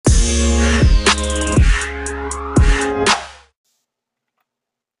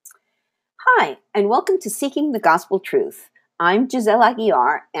and welcome to Seeking the Gospel Truth. I'm Giselle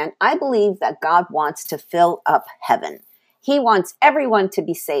Aguiar, and I believe that God wants to fill up heaven. He wants everyone to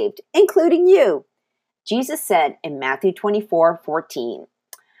be saved, including you. Jesus said in Matthew 24:14,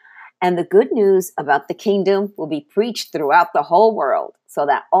 "And the good news about the kingdom will be preached throughout the whole world, so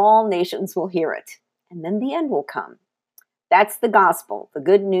that all nations will hear it, and then the end will come." That's the gospel, the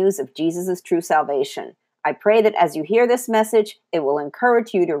good news of Jesus' true salvation. I pray that as you hear this message, it will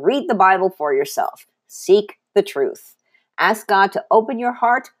encourage you to read the Bible for yourself. Seek the truth. Ask God to open your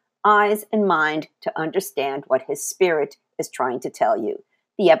heart, eyes, and mind to understand what His Spirit is trying to tell you.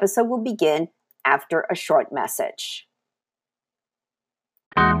 The episode will begin after a short message.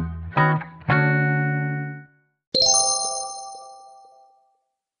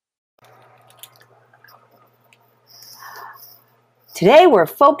 Today we're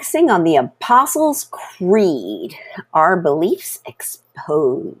focusing on the Apostles' Creed, our beliefs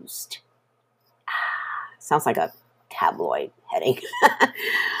exposed. Sounds like a tabloid heading.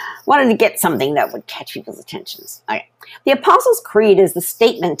 Wanted to get something that would catch people's attentions. Okay. The Apostles' Creed is the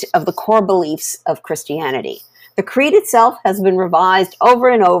statement of the core beliefs of Christianity. The creed itself has been revised over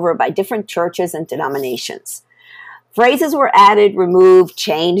and over by different churches and denominations. Phrases were added, removed,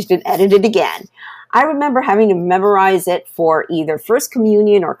 changed, and edited again. I remember having to memorize it for either First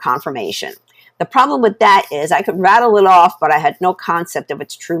Communion or Confirmation. The problem with that is I could rattle it off, but I had no concept of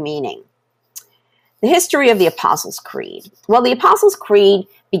its true meaning. The history of the Apostles' Creed. Well, the Apostles' Creed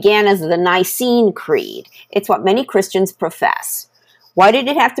began as the Nicene Creed. It's what many Christians profess. Why did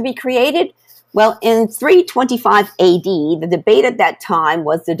it have to be created? Well, in 325 AD, the debate at that time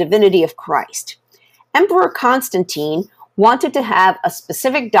was the divinity of Christ. Emperor Constantine wanted to have a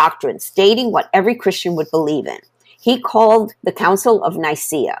specific doctrine stating what every Christian would believe in. He called the Council of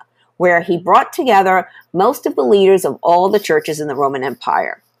Nicaea, where he brought together most of the leaders of all the churches in the Roman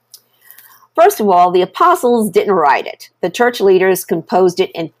Empire. First of all, the apostles didn't write it. The church leaders composed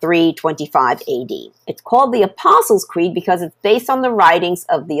it in 325 AD. It's called the Apostles' Creed because it's based on the writings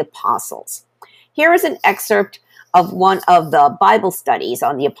of the apostles. Here is an excerpt of one of the Bible studies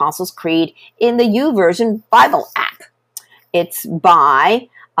on the Apostles' Creed in the YouVersion Bible app. It's by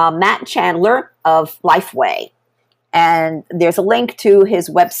Matt Chandler of Lifeway. And there's a link to his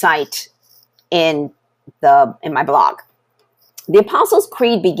website in my blog. The Apostles'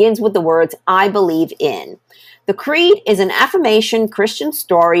 Creed begins with the words, "I believe in." The creed is an affirmation Christian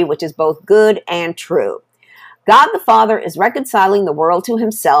story which is both good and true. God the Father is reconciling the world to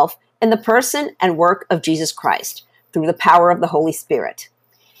Himself in the person and work of Jesus Christ through the power of the Holy Spirit.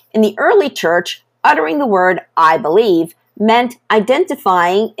 In the early church, uttering the word "I believe" meant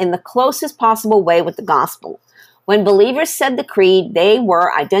identifying in the closest possible way with the gospel. When believers said the creed, they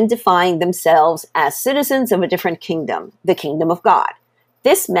were identifying themselves as citizens of a different kingdom, the kingdom of God.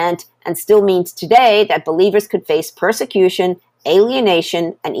 This meant, and still means today, that believers could face persecution,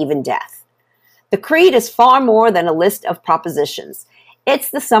 alienation, and even death. The creed is far more than a list of propositions. It's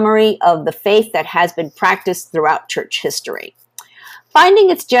the summary of the faith that has been practiced throughout church history. Finding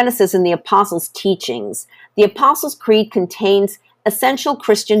its genesis in the Apostles' teachings, the Apostles' Creed contains essential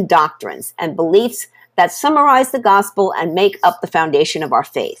Christian doctrines and beliefs that summarize the gospel and make up the foundation of our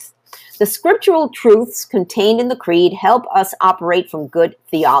faith. The scriptural truths contained in the creed help us operate from good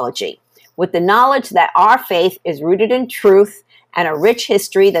theology, with the knowledge that our faith is rooted in truth and a rich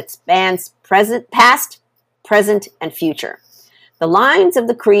history that spans past, present, and future. The lines of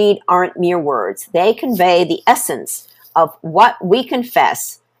the creed aren't mere words. They convey the essence of what we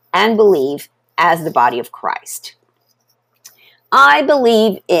confess and believe as the body of Christ. I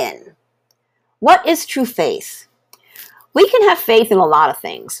believe in. What is true faith? We can have faith in a lot of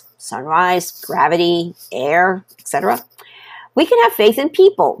things. Sunrise, gravity, air, etc. We can have faith in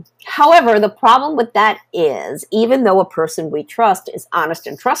people. However, the problem with that is, even though a person we trust is honest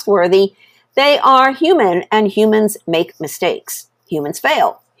and trustworthy, they are human and humans make mistakes. Humans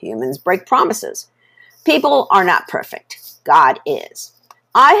fail. Humans break promises. People are not perfect. God is.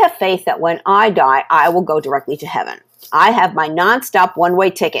 I have faith that when I die, I will go directly to heaven. I have my nonstop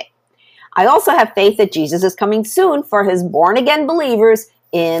one-way ticket. I also have faith that Jesus is coming soon for His born-again believers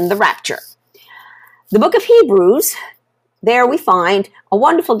in the rapture. The book of Hebrews, there we find a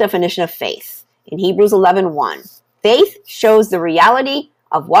wonderful definition of faith. In Hebrews 11:1, faith shows the reality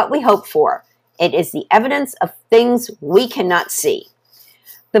of what we hope for. It is the evidence of things we cannot see.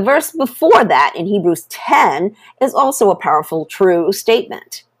 The verse before that, in Hebrews 10, is also a powerful, true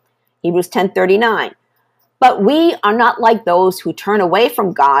statement. Hebrews 10:39. But we are not like those who turn away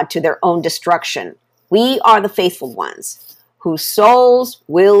from God to their own destruction. We are the faithful ones, whose souls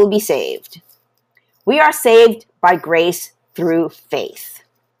will be saved. We are saved by grace through faith.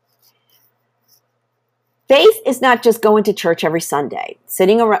 Faith is not just going to church every Sunday,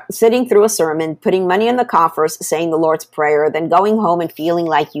 sitting through a sermon, putting money in the coffers, saying the Lord's Prayer, then going home and feeling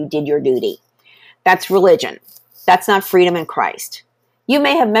like you did your duty. That's religion. That's not freedom in Christ. You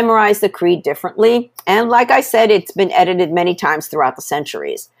may have memorized the creed differently, and like I said, it's been edited many times throughout the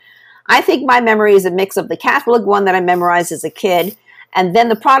centuries. I think my memory is a mix of the Catholic one that I memorized as a kid, and then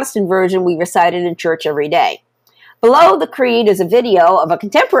the Protestant version we recited in church every day. Below the creed is a video of a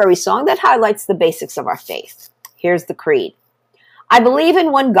contemporary song that highlights the basics of our faith. Here's the creed. I believe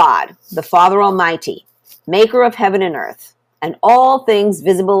in one God, the Father Almighty, maker of heaven and earth, and all things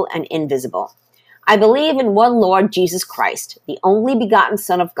visible and invisible. I believe in one Lord Jesus Christ, the only begotten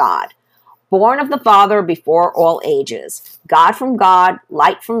Son of God, born of the Father before all ages, God from God,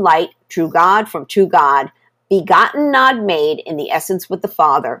 light from light, true God from true God, begotten, not made, in the essence with the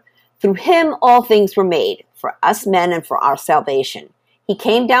Father. Through him all things were made, for us men and for our salvation. He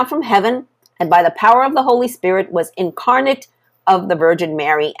came down from heaven, and by the power of the Holy Spirit was incarnate of the Virgin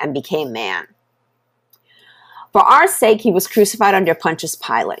Mary and became man. For our sake he was crucified under Pontius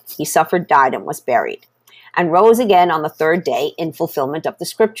Pilate. He suffered, died, and was buried, and rose again on the third day in fulfillment of the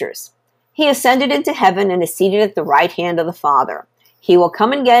Scriptures. He ascended into heaven and is seated at the right hand of the Father. He will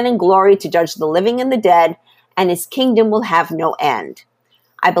come again in glory to judge the living and the dead, and his kingdom will have no end.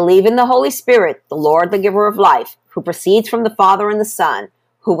 I believe in the Holy Spirit, the Lord, the giver of life, who proceeds from the Father and the Son,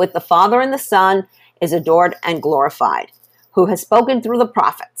 who with the Father and the Son is adored and glorified, who has spoken through the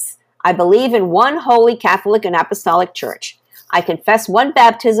prophets. I believe in one holy Catholic and Apostolic Church. I confess one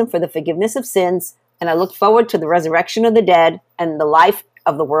baptism for the forgiveness of sins, and I look forward to the resurrection of the dead and the life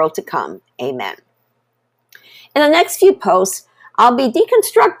of the world to come. Amen. In the next few posts, I'll be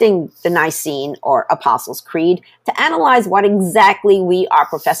deconstructing the Nicene or Apostles' Creed to analyze what exactly we are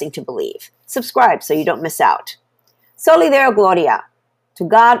professing to believe. Subscribe so you don't miss out. Soli Deo Gloria. To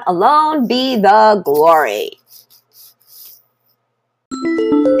God alone be the glory.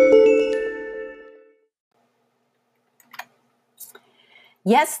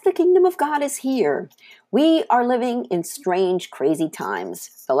 Yes, the kingdom of God is here. We are living in strange, crazy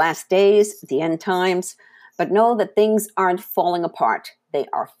times. The last days, the end times. But know that things aren't falling apart. They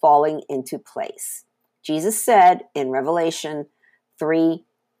are falling into place. Jesus said in Revelation 3,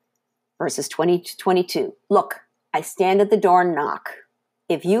 verses 20 to 22, Look, I stand at the door and knock.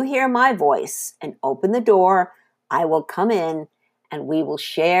 If you hear my voice and open the door, I will come in and we will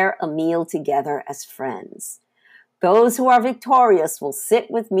share a meal together as friends. Those who are victorious will sit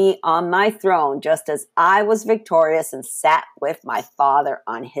with me on my throne, just as I was victorious and sat with my Father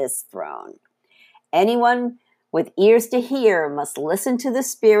on his throne. Anyone with ears to hear must listen to the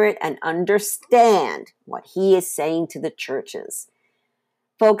Spirit and understand what he is saying to the churches.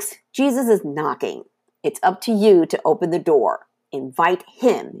 Folks, Jesus is knocking. It's up to you to open the door. Invite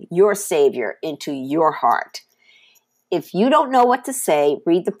him, your Savior, into your heart. If you don't know what to say,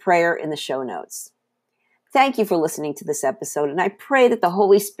 read the prayer in the show notes. Thank you for listening to this episode, and I pray that the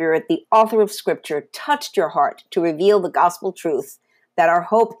Holy Spirit, the author of Scripture, touched your heart to reveal the gospel truth that our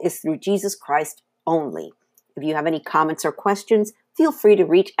hope is through Jesus Christ only. If you have any comments or questions, feel free to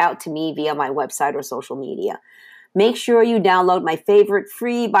reach out to me via my website or social media. Make sure you download my favorite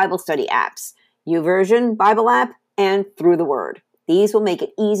free Bible study apps, YouVersion Bible app, and Through the Word. These will make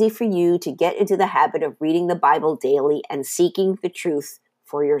it easy for you to get into the habit of reading the Bible daily and seeking the truth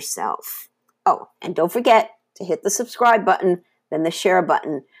for yourself. Oh, and don't forget to hit the subscribe button, then the share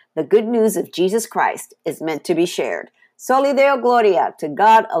button. The good news of Jesus Christ is meant to be shared. Soli Deo Gloria. To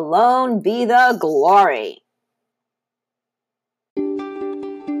God alone be the glory.